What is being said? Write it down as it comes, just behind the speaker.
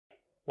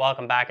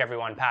Welcome back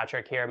everyone,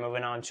 Patrick here,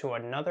 moving on to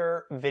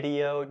another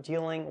video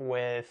dealing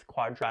with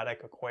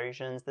quadratic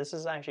equations. This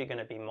is actually going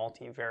to be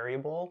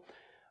multivariable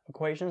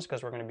equations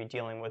because we're going to be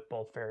dealing with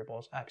both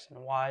variables x and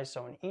y.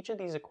 So in each of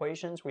these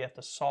equations we have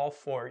to solve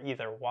for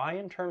either y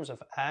in terms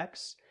of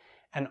x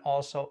and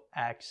also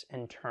x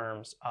in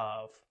terms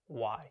of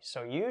y.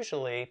 So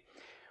usually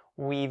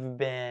we've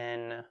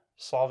been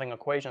solving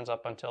equations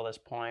up until this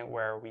point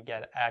where we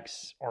get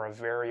x or a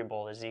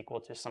variable is equal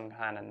to some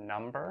kind of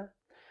number.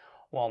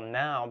 Well,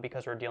 now,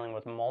 because we're dealing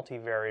with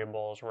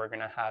multivariables, we're going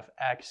to have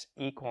x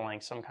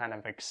equaling some kind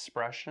of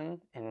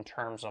expression in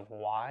terms of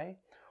y,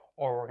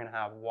 or we're going to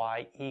have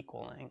y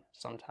equaling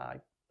some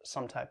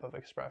type of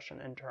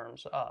expression in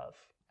terms of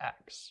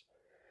x,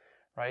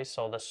 right?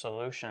 So the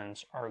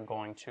solutions are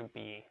going to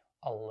be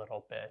a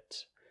little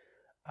bit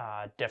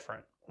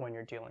different when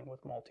you're dealing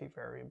with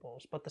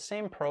multivariables. But the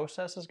same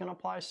process is going to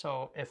apply.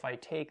 So if I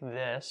take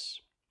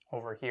this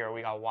over here,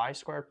 we got y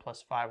squared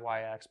plus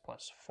 5yx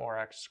plus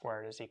 4x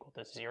squared is equal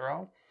to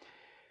 0.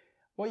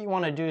 What you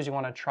want to do is you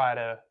want to try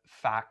to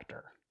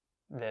factor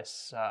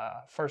this.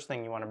 First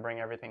thing, you want to bring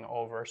everything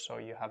over so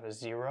you have a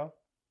 0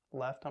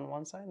 left on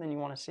one side, and then you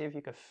want to see if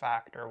you could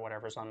factor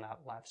whatever's on that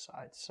left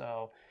side.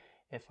 So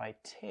if I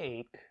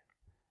take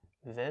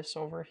this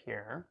over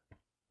here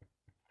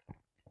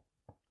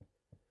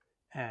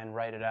and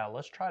write it out,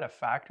 let's try to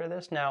factor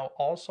this. Now,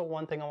 also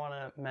one thing I want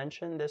to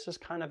mention, this is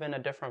kind of in a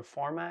different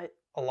format.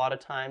 A lot of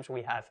times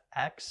we have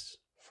x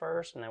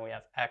first and then we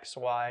have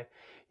xy.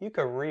 You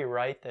could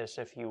rewrite this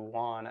if you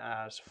want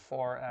as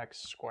 4x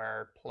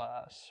squared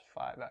plus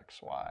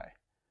 5xy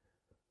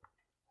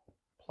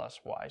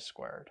plus y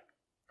squared,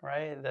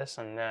 right? This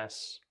and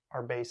this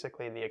are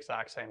basically the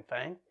exact same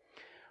thing,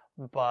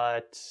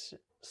 but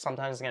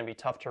sometimes it's going to be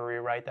tough to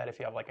rewrite that if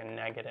you have like a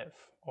negative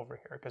over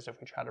here, because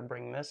if we try to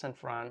bring this in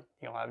front,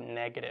 you'll have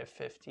negative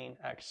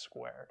 15x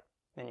squared.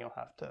 Then you'll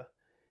have to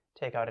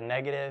take out a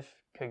negative,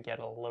 could get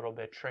a little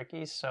bit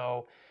tricky.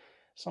 So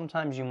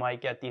sometimes you might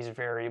get these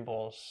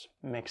variables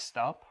mixed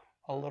up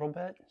a little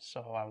bit. So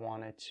I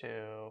wanted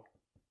to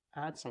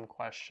add some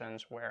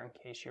questions where, in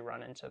case you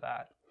run into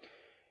that,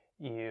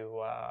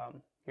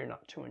 you're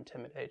not too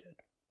intimidated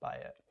by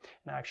it.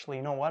 And actually,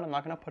 you know what? I'm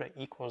not going to put it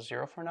equals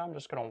 0 for now. I'm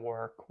just going to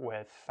work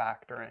with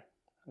factoring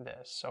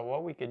this. So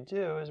what we could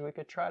do is we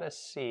could try to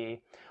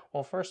see,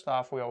 well, first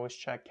off, we always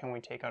check, can we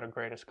take out a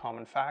greatest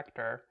common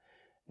factor?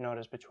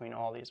 Notice between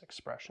all these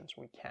expressions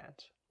we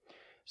can't.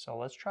 So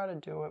let's try to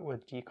do it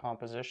with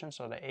decomposition.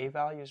 So the a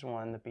value is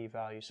 1, the b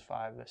value is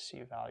 5, the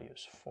c value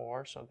is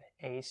 4. So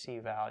the ac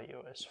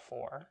value is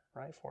 4,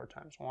 right? 4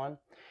 times 1.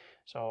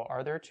 So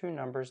are there two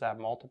numbers that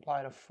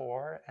multiply to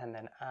 4 and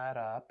then add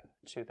up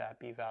to that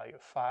b value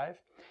of 5?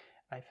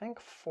 I think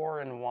 4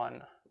 and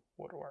 1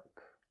 would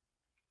work.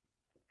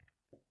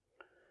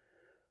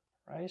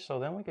 Right? So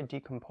then we could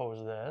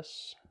decompose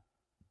this.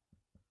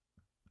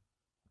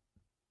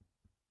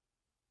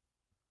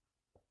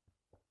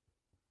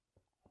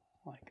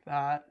 Like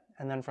that.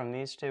 And then from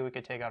these two, we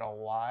could take out a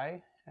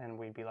y, and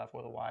we'd be left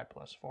with a y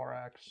plus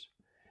 4x.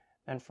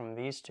 Then from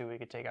these two, we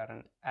could take out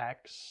an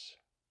x.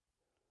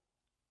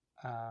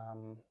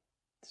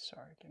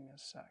 Sorry, give me a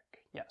sec.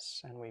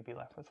 Yes, and we'd be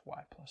left with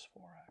y plus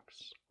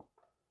 4x.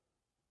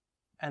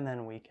 And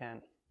then we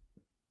can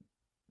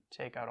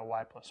take out a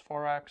y plus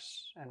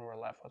 4x, and we're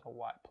left with a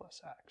y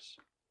plus x.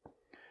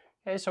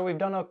 Okay, so we've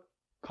done a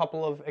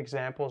couple of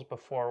examples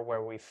before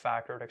where we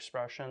factored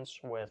expressions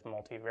with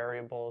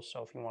multivariables.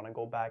 So if you want to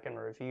go back and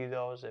review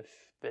those, if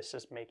this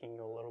is making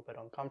you a little bit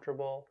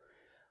uncomfortable,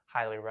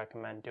 highly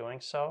recommend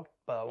doing so.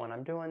 But when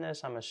I'm doing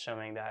this, I'm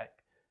assuming that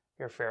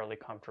you're fairly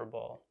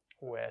comfortable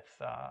with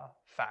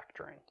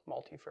factoring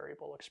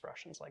multivariable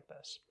expressions like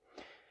this.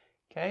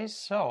 Okay,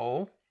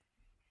 so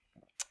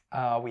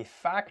we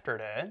factored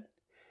it,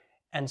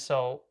 and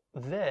so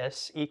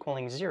this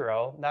equaling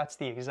 0, that's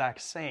the exact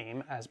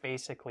same as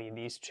basically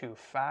these two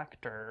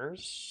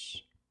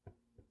factors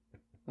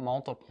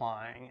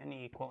multiplying and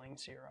equaling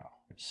 0.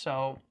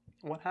 So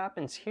what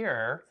happens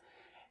here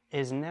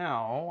is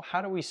now,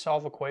 how do we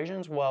solve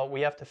equations? Well,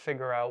 we have to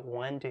figure out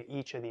when do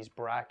each of these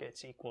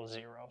brackets equal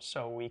 0.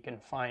 So we can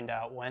find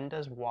out, when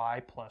does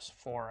y plus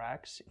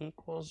 4x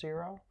equal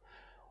 0?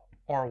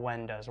 Or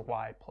when does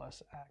y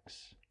plus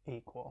x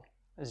equal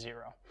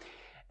 0?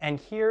 And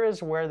here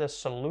is where the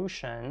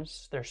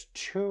solutions, there's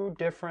two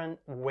different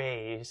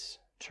ways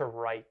to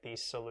write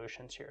these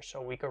solutions here.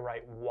 So we could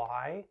write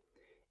y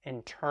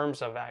in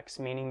terms of x,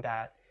 meaning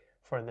that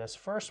for this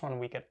first one,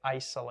 we could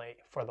isolate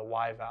for the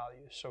y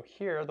value. So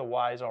here, the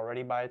y is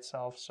already by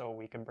itself, so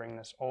we could bring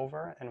this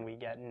over and we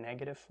get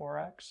negative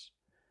 4x.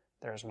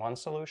 There's one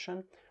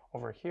solution.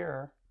 Over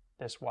here,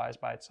 this y is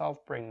by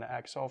itself, bring the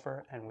x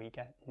over, and we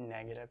get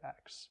negative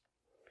x.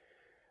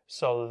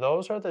 So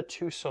those are the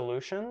two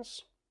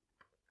solutions.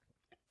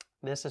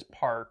 This is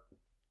part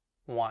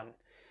 1.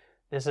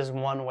 This is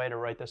one way to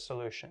write the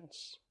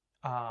solutions.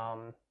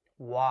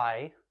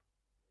 Y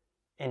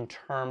in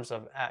terms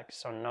of x.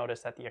 So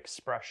notice that the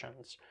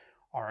expressions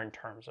are in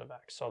terms of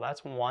x. So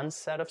that's one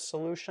set of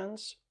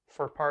solutions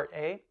for part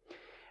A.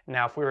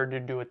 Now, if we were to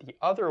do it the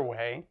other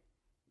way,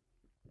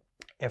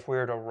 if we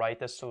were to write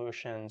the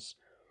solutions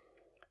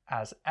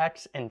as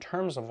x in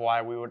terms of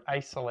y, we would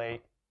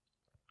isolate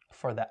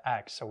for the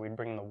x. So we'd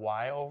bring the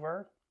y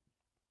over,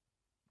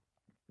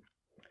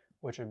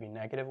 which would be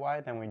negative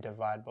y, then we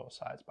divide both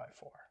sides by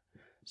 4.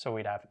 So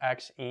we'd have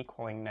x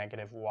equaling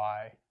negative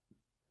y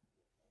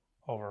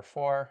over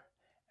 4.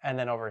 And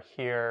then over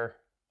here,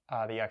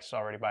 the x is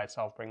already by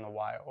itself, bring the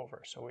y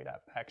over. So we'd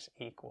have x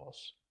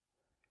equals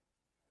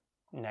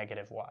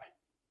negative y.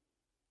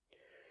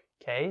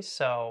 Okay,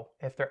 so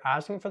if they're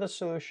asking for the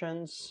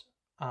solutions,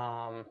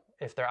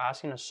 if they're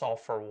asking to solve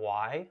for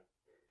y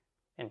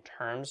in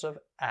terms of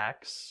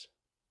x,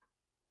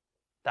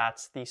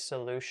 that's the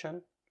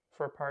solution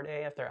for part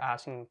A. If they're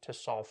asking to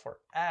solve for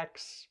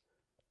x,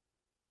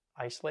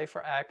 isolate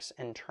for x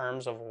in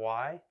terms of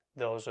y,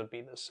 those would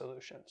be the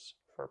solutions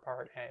for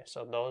part A.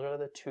 So those are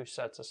the two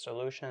sets of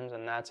solutions,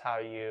 and that's how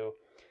you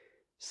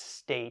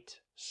state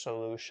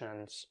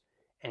solutions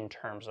in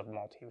terms of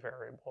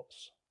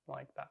multivariables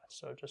like that.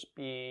 So just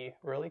be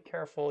really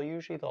careful.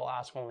 Usually they'll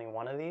ask only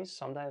one of these.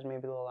 Sometimes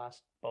maybe they'll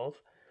ask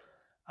both.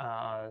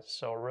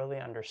 So really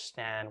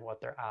understand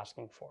what they're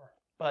asking for.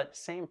 But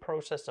same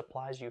process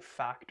applies. You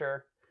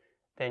factor,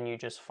 then you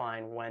just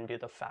find when do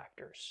the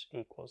factors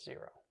equal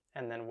 0.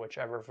 And then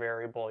whichever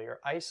variable you're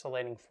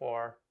isolating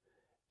for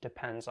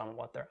depends on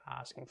what they're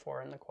asking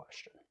for in the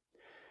question.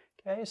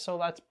 Okay, so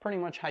that's pretty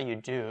much how you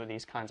do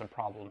these kinds of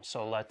problems.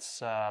 So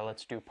let's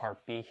do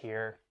part B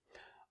here.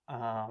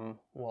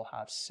 We'll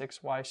have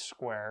 6y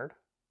squared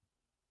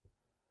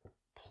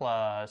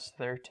plus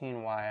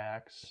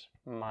 13yx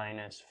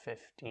minus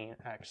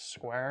 15x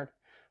squared.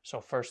 So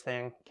first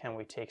thing, can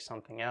we take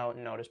something out?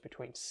 Notice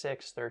between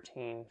 6,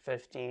 13,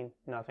 15,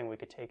 nothing we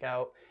could take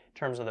out. In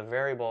terms of the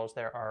variables,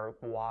 there are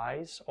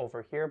y's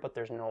over here, but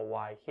there's no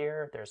y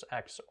here. There's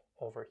x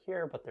over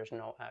here, but there's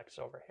no x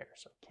over here.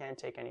 So can't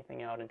take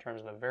anything out in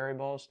terms of the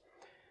variables.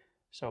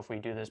 So if we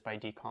do this by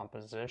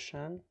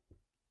decomposition,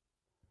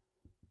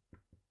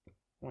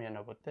 we end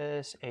up with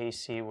this.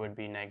 AC would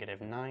be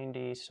negative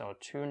 90. So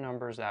two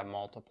numbers that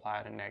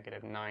multiply to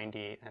negative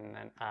 90 and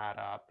then add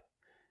up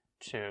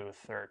to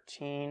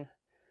 13.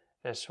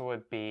 This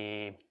would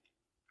be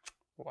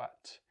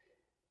what?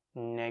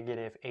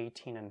 Negative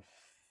 18 and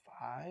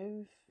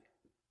 5?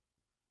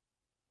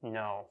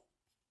 No.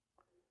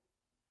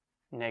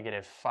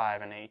 Negative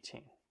 5 and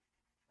 18,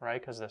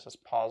 right? Because this is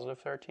positive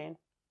 13.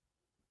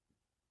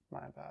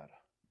 My bad.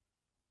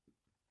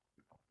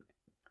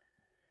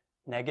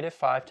 Negative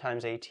 5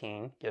 times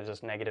 18 gives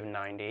us negative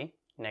 90.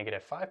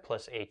 Negative 5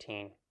 plus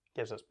 18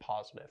 gives us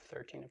positive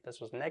 13. If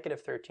this was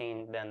negative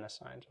 13, then the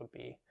signs would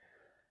be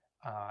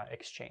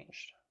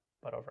exchanged.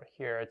 But over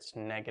here, it's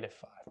negative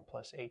 5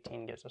 plus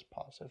 18 gives us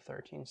positive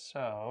 13.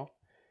 So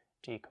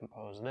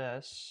decompose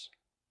this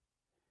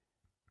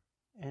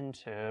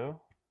into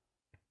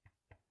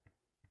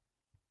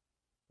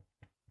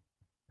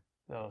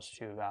those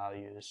two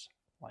values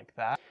like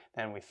that.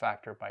 Then we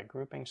factor by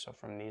grouping. So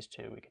from these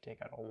two, we could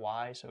take out a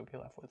y. So we'd be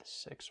left with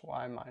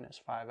 6y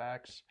minus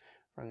 5x.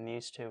 From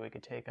these two, we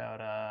could take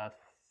out a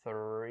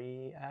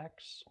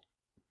 3x.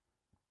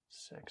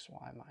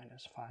 6y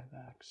minus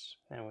 5x.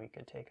 Then we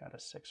could take out a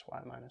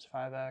 6y minus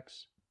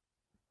 5x.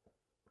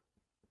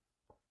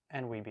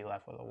 And we'd be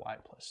left with a y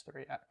plus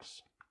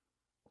 3x.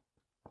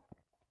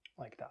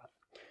 Like that.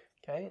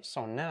 Okay,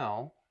 so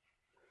now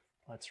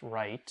let's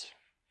write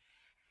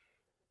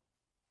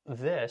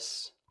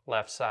this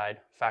left side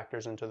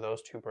factors into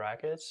those two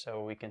brackets.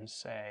 So we can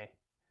say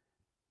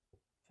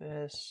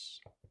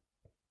this,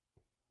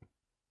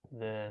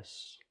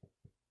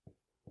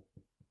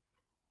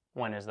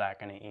 when is that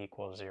going to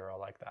equal 0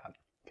 like that?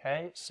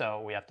 Okay,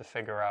 so we have to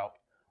figure out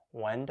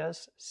when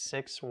does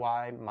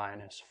 6y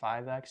minus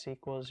 5x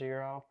equal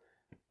 0,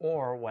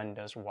 or when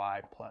does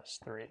y plus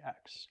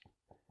 3x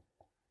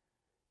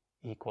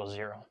equal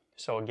 0.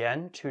 So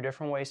again, two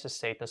different ways to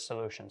state the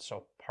solution.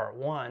 So part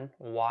 1,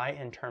 y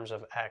in terms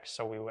of x.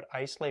 So we would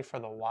isolate for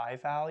the y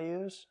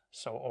values.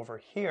 So over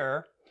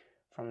here,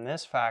 from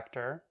this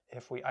factor,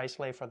 if we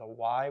isolate for the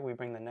y, we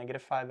bring the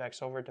negative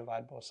 5x over,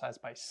 divide both sides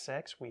by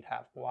 6. We'd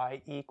have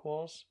y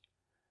equals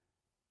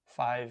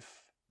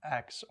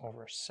 5x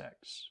over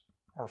 6,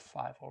 or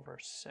 5 over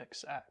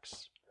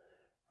 6x.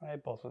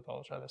 Right? Both of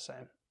those are the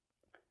same.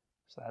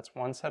 So that's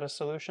one set of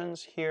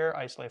solutions. Here,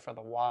 isolate for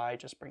the y,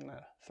 just bring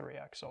the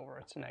 3x over.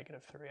 It's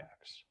negative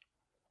 3x.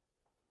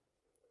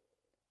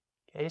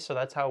 Okay, so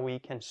that's how we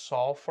can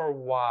solve for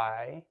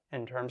y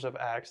in terms of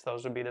x.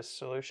 Those would be the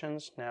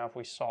solutions. Now if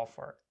we solve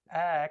for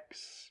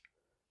x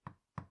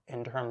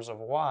in terms of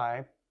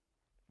y,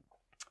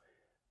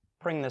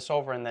 bring this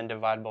over and then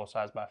divide both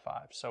sides by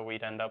 5. So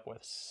we'd end up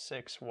with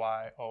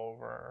 6y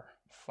over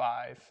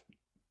 5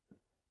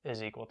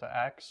 is equal to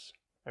x.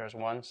 There's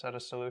one set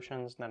of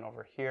solutions. Then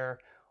over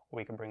here,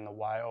 we can bring the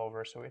y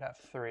over. So we'd have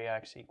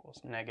 3x equals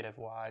negative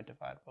y,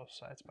 divide both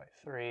sides by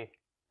 3.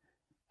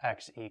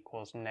 X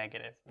equals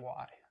negative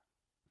y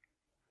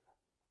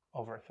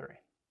over 3.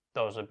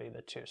 Those would be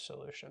the two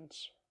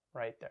solutions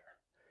right there.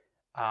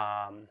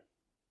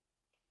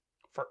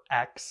 for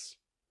x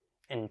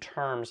in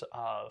terms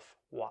of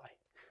y.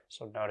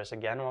 So notice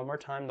again one more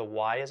time, the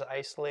y is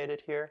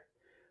isolated here.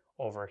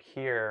 Over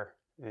here,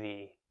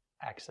 the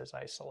x is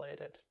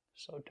isolated.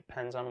 So it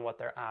depends on what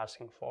they're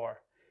asking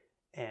for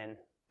in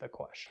the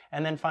question.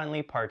 And then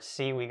finally, part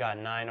C, we got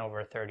 9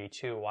 over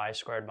 32 y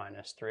squared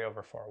minus 3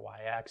 over 4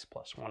 yx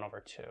plus 1 over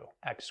 2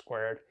 x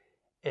squared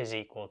is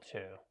equal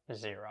to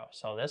 0.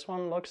 So this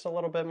one looks a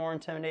little bit more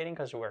intimidating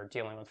because we're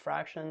dealing with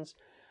fractions,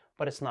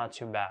 but it's not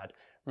too bad.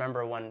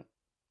 Remember when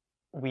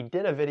we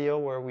did a video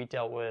where we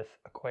dealt with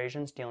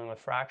equations dealing with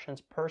fractions,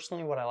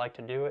 personally what I like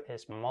to do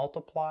is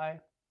multiply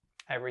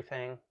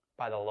everything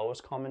by the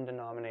lowest common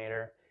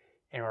denominator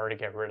in order to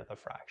get rid of the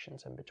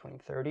fractions in between.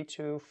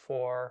 32,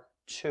 4,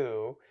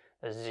 2,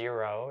 the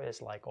 0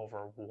 is like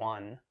over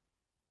 1.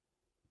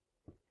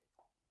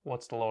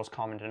 What's the lowest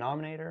common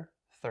denominator?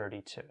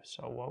 32.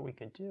 So what we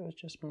could do is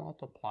just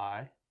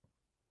multiply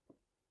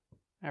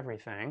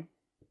everything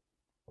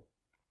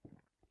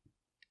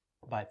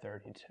by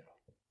 32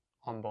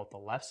 on both the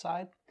left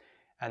side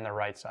and the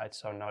right side.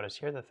 So notice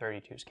here the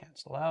 32's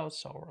cancel out,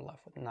 so we're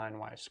left with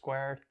 9y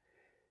squared.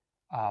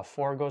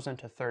 4 goes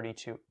into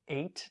 32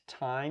 8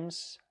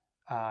 times.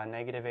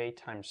 Negative 8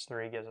 times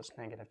 3 gives us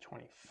negative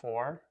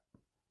 24.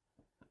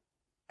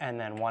 And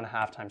then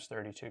 1/2 times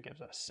 32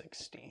 gives us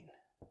 16.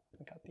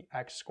 We got the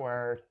x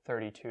squared,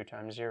 32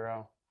 times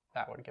 0,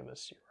 that would give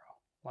us 0,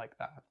 like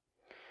that.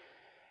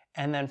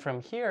 And then from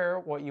here,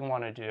 what you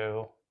want to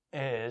do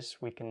is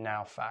we can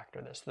now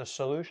factor this. The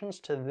solutions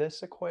to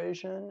this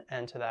equation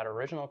and to that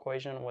original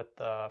equation with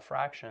the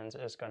fractions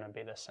is going to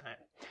be the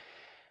same.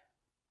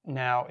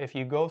 Now, if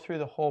you go through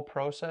the whole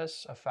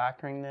process of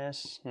factoring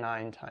this,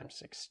 9 times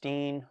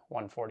 16,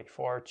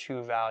 144,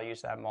 two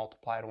values that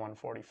multiply to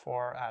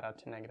 144 add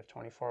up to negative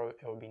 24,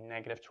 it would be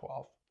negative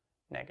 12,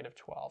 negative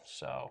 12.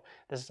 So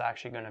this is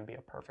actually going to be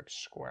a perfect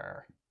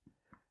square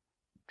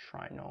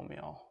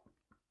trinomial.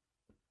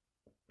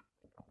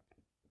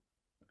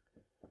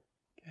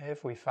 Okay,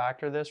 if we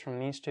factor this from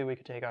these two, we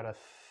could take out a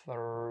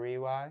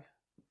 3y,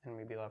 and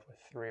we'd be left with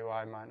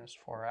 3y minus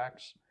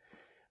 4x.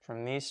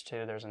 From these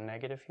two, there's a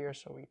negative here,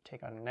 so we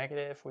take out a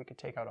negative. We could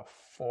take out a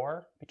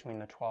 4 between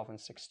the 12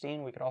 and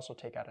 16. We could also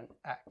take out an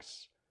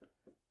x,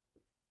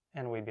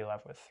 and we'd be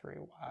left with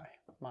 3y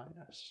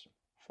minus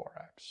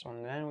 4x. So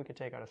then we could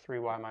take out a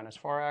 3y minus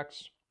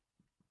 4x,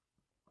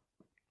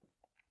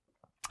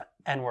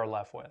 and we're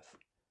left with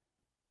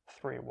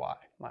 3y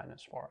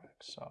minus 4x.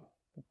 So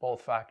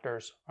both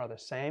factors are the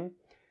same.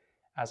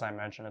 As I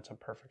mentioned, it's a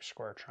perfect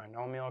square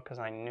trinomial because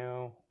I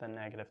knew the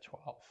negative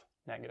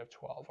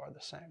 12 are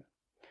the same.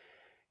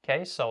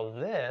 Okay, so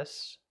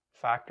this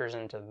factors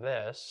into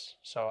this,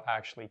 so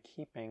actually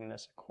keeping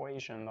this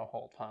equation the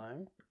whole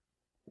time.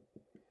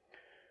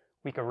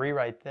 We could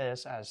rewrite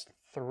this as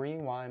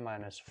 3y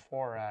minus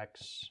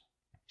 4x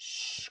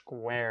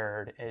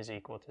squared is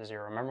equal to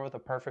 0. Remember with a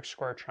perfect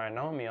square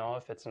trinomial,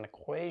 if it's an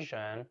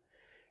equation,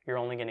 you're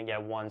only going to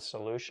get one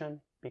solution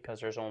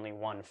because there's only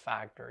one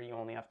factor. You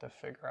only have to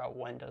figure out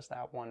when does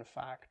that one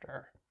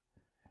factor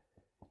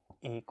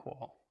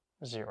equal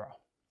 0.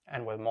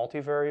 And with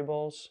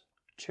multivariables,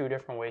 two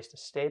different ways to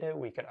state it.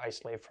 We could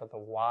isolate for the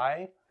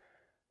y.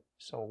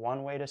 So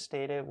one way to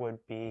state it would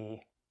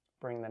be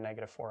bring the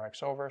negative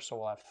 4x over. So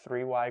we'll have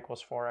 3y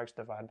equals 4x,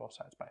 divide both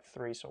sides by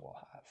 3. So we'll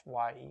have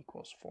y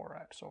equals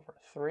 4x over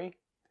 3.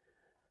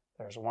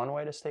 There's one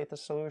way to state the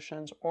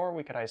solutions. Or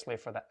we could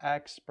isolate for the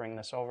x, bring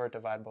this over,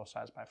 divide both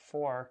sides by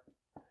 4.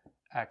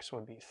 X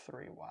would be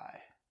 3y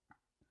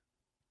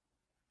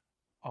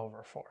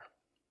over 4.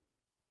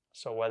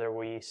 So whether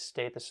we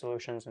state the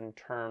solutions in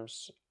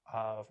terms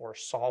of, or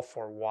solve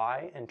for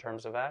y in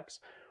terms of x,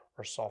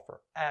 or solve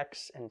for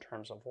x in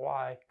terms of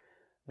y,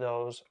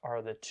 those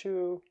are the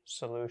two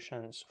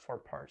solutions for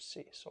part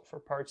C. So for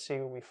part C,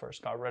 we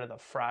first got rid of the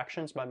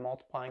fractions by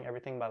multiplying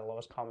everything by the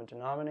lowest common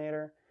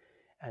denominator,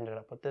 ended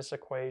up with this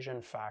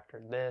equation,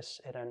 factored this,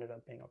 it ended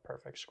up being a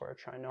perfect square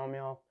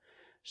trinomial.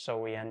 So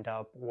we end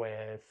up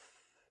with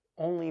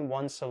only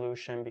one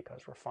solution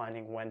because we're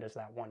finding when does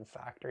that one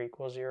factor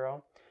equal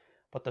 0.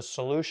 But the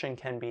solution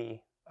can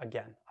be,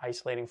 again,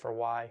 isolating for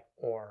y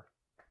or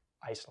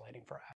isolating for x.